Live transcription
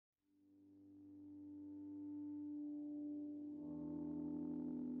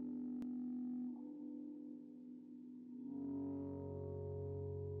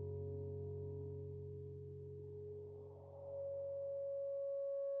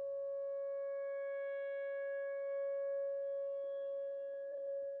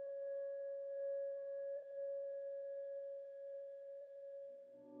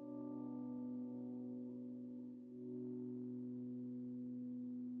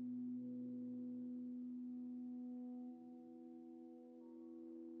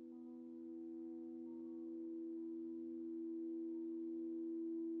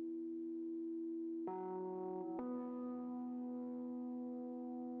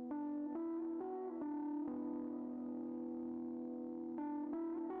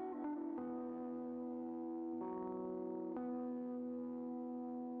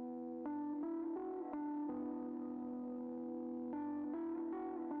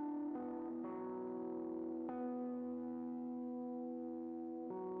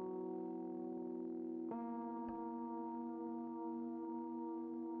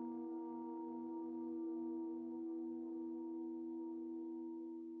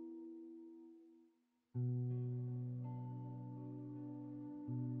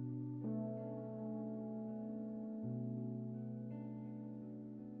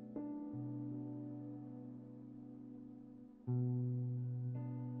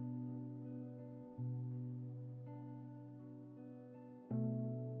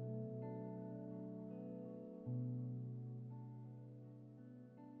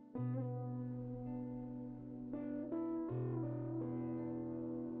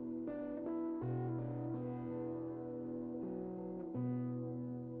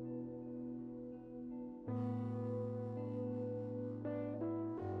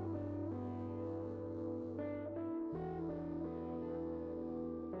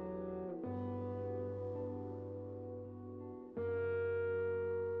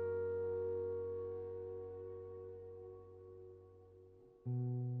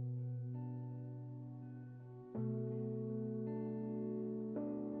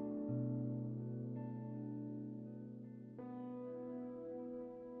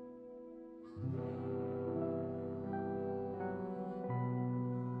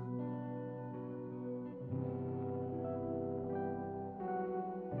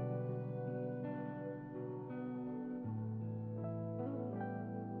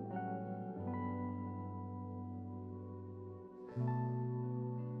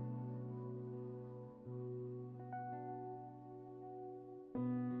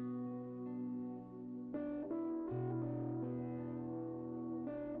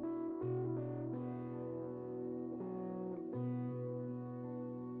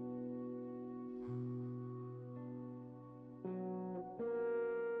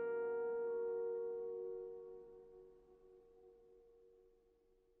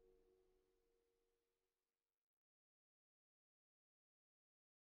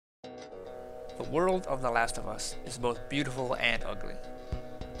The world of The Last of Us is both beautiful and ugly.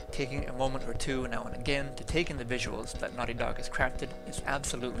 Taking a moment or two now and again to take in the visuals that Naughty Dog has crafted is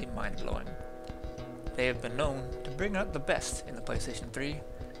absolutely mind-blowing. They have been known to bring out the best in the PlayStation 3,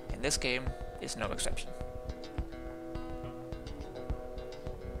 and this game is no exception.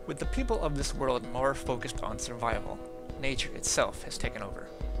 With the people of this world more focused on survival, nature itself has taken over.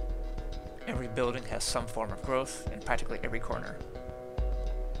 Every building has some form of growth in practically every corner.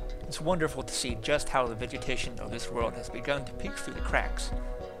 It's wonderful to see just how the vegetation of this world has begun to peek through the cracks,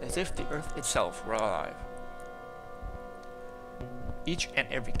 as if the earth itself were alive. Each and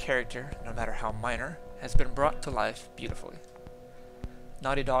every character, no matter how minor, has been brought to life beautifully.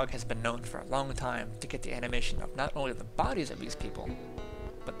 Naughty Dog has been known for a long time to get the animation of not only the bodies of these people,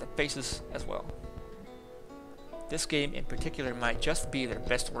 but the faces as well. This game in particular might just be their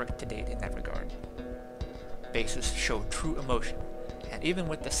best work to date in that regard. Faces show true emotion, and even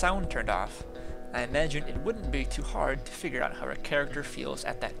with the sound turned off, I imagine it wouldn't be too hard to figure out how a character feels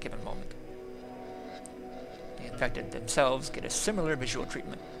at that given moment. The infected themselves get a similar visual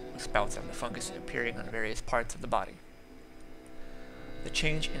treatment, with spouts of the fungus appearing on various parts of the body. The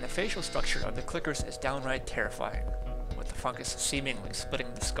change in the facial structure of the clickers is downright terrifying, with the fungus seemingly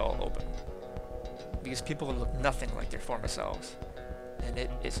splitting the skull open. These people look nothing like their former selves, and it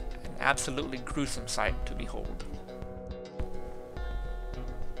is an absolutely gruesome sight to behold.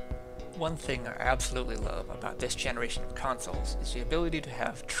 One thing I absolutely love about this generation of consoles is the ability to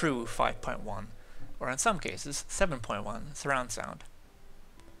have true 5.1, or in some cases 7.1 surround sound.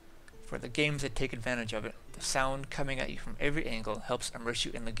 For the games that take advantage of it, the sound coming at you from every angle helps immerse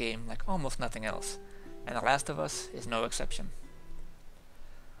you in the game like almost nothing else, and The Last of Us is no exception.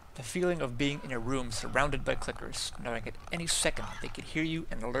 The feeling of being in a room surrounded by clickers, knowing at any second they could hear you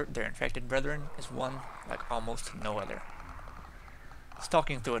and alert their infected brethren, is one like almost no other.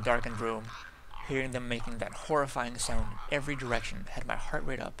 Stalking through a darkened room, hearing them making that horrifying sound in every direction had my heart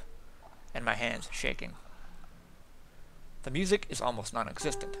rate up, and my hands shaking. The music is almost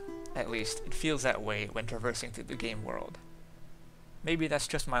non-existent, at least it feels that way when traversing through the game world. Maybe that's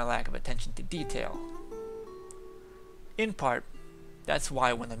just my lack of attention to detail. In part, that's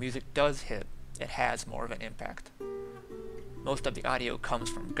why when the music does hit, it has more of an impact. Most of the audio comes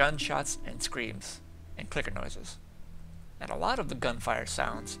from gunshots and screams, and clicker noises. And a lot of the gunfire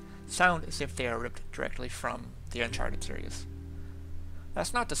sound as if they are ripped directly from the Uncharted series.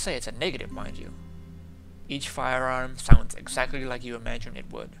 That's not to say it's a negative, mind you. Each firearm sounds exactly like you imagine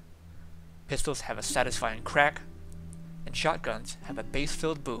it would. Pistols have a satisfying crack, and shotguns have a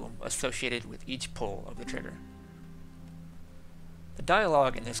bass-filled boom associated with each pull of the trigger. The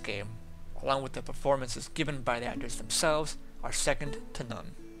dialogue in this game, along with the performances given by the actors themselves, are second to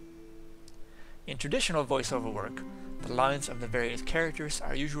none. In traditional voiceover work, the lines of the various characters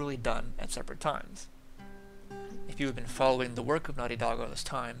are usually done at separate times. If you have been following the work of Naughty Dog all this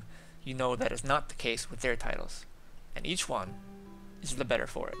time, you know that is not the case with their titles, and each one is the better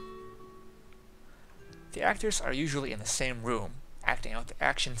for it. The actors are usually in the same room, acting out the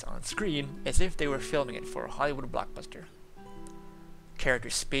actions on screen as if they were filming it for a Hollywood blockbuster.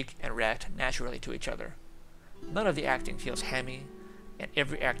 Characters speak and react naturally to each other. None of the acting feels hammy, and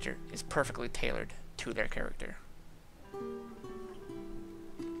every actor is perfectly tailored to their character.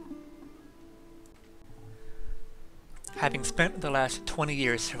 Having spent the last 20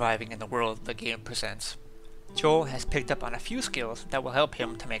 years surviving in the world the game presents, Joel has picked up on a few skills that will help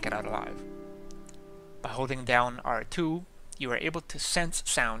him to make it out alive. By holding down R2, you are able to sense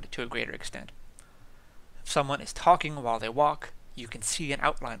sound to a greater extent. If someone is talking while they walk, you can see an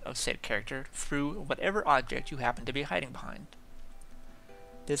outline of said character through whatever object you happen to be hiding behind.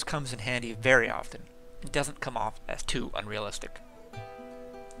 This comes in handy very often, and doesn't come off as too unrealistic.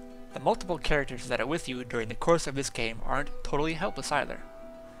 The multiple characters that are with you during the course of this game aren't totally helpless either.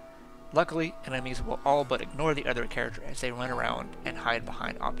 Luckily, enemies will all but ignore the other character as they run around and hide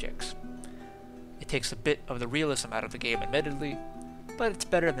behind objects. It takes a bit of the realism out of the game admittedly, but it's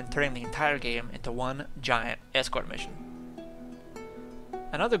better than turning the entire game into one giant escort mission.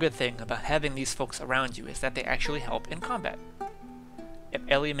 Another good thing about having these folks around you is that they actually help in combat. If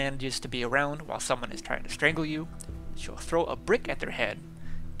Ellie manages to be around while someone is trying to strangle you, she'll throw a brick at their head,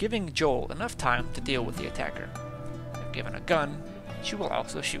 giving Joel enough time to deal with the attacker. If given a gun, she will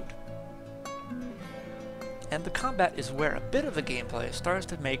also shoot. And the combat is where a bit of the gameplay starts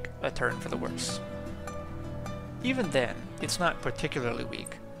to make a turn for the worse. Even then, it's not particularly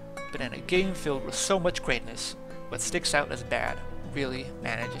weak, but in a game filled with so much greatness, what sticks out as bad really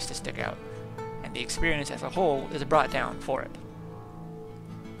manages to stick out, and the experience as a whole is brought down for it.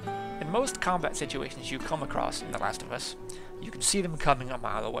 In most combat situations you come across in The Last of Us, you can see them coming a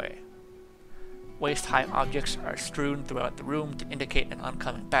mile away, waist-high objects are strewn throughout the room to indicate an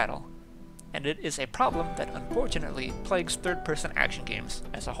oncoming battle, and it is a problem that unfortunately plagues third-person action games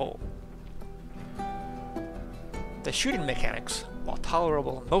as a whole. The shooting mechanics, while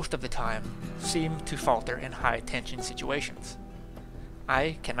tolerable most of the time, seem to falter in high-tension situations.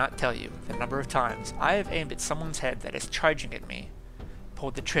 I cannot tell you the number of times I have aimed at someone's head that is charging at me,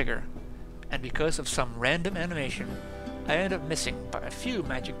 pulled the trigger, and because of some random animation, I end up missing by a few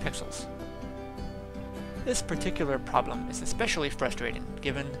magic pixels. This particular problem is especially frustrating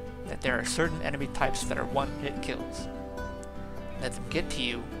given that there are certain enemy types that are one-hit kills. Let them get to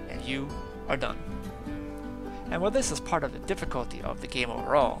you, and you are done. And while this is part of the difficulty of the game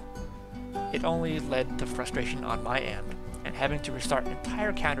overall, it only led to frustration on my end, and having to restart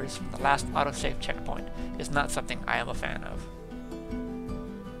entire counters from the last autosave checkpoint is not something I am a fan of.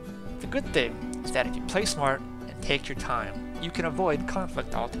 The good thing is that if you play smart and take your time, you can avoid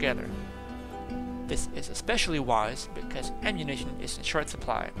conflict altogether. This is especially wise because ammunition is in short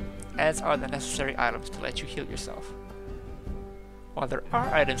supply, as are the necessary items to let you heal yourself. While there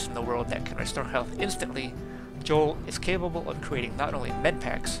are items in the world that can restore health instantly, Joel is capable of creating not only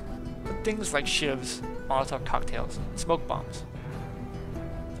medpacks, but things like shivs, Molotov cocktails, and smoke bombs.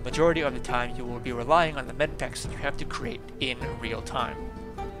 The majority of the time you will be relying on the medpacks that you have to create in real time.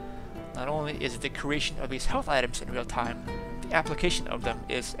 Not only is the creation of these health items in real time, the application of them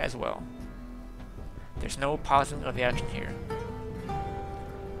is as well. There's no pausing of the action here.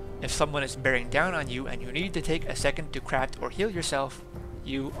 If someone is bearing down on you and you need to take a second to craft or heal yourself,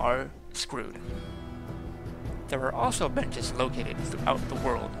 you are screwed. There are also benches located throughout the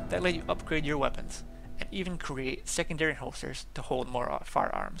world that let you upgrade your weapons, and even create secondary holsters to hold more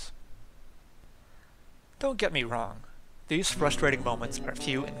firearms. Don't get me wrong, these frustrating moments are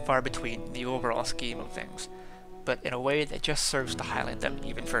few and far between in the overall scheme of things, but in a way that just serves to highlight them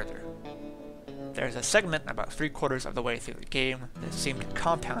even further. There's a segment about 3/4 of the way through the game that seemed to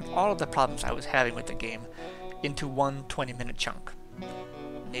compound all of the problems I was having with the game into one 20-minute chunk.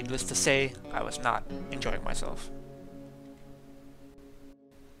 Needless to say, I was not enjoying myself.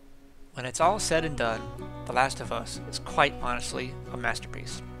 When it's all said and done, The Last of Us is quite honestly a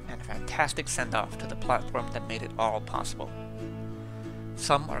masterpiece, and a fantastic send-off to the platform that made it all possible.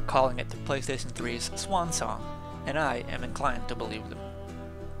 Some are calling it the PlayStation 3's swan song, and I am inclined to believe them.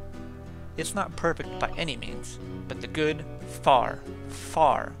 It's not perfect by any means, but the good far,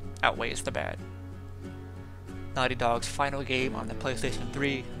 far outweighs the bad. Naughty Dog's final game on the PlayStation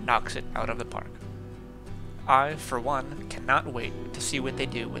 3 knocks it out of the park. I, for one, cannot wait to see what they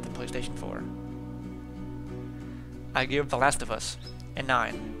do with the PlayStation 4. I give The Last of Us a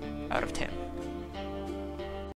 9 out of 10.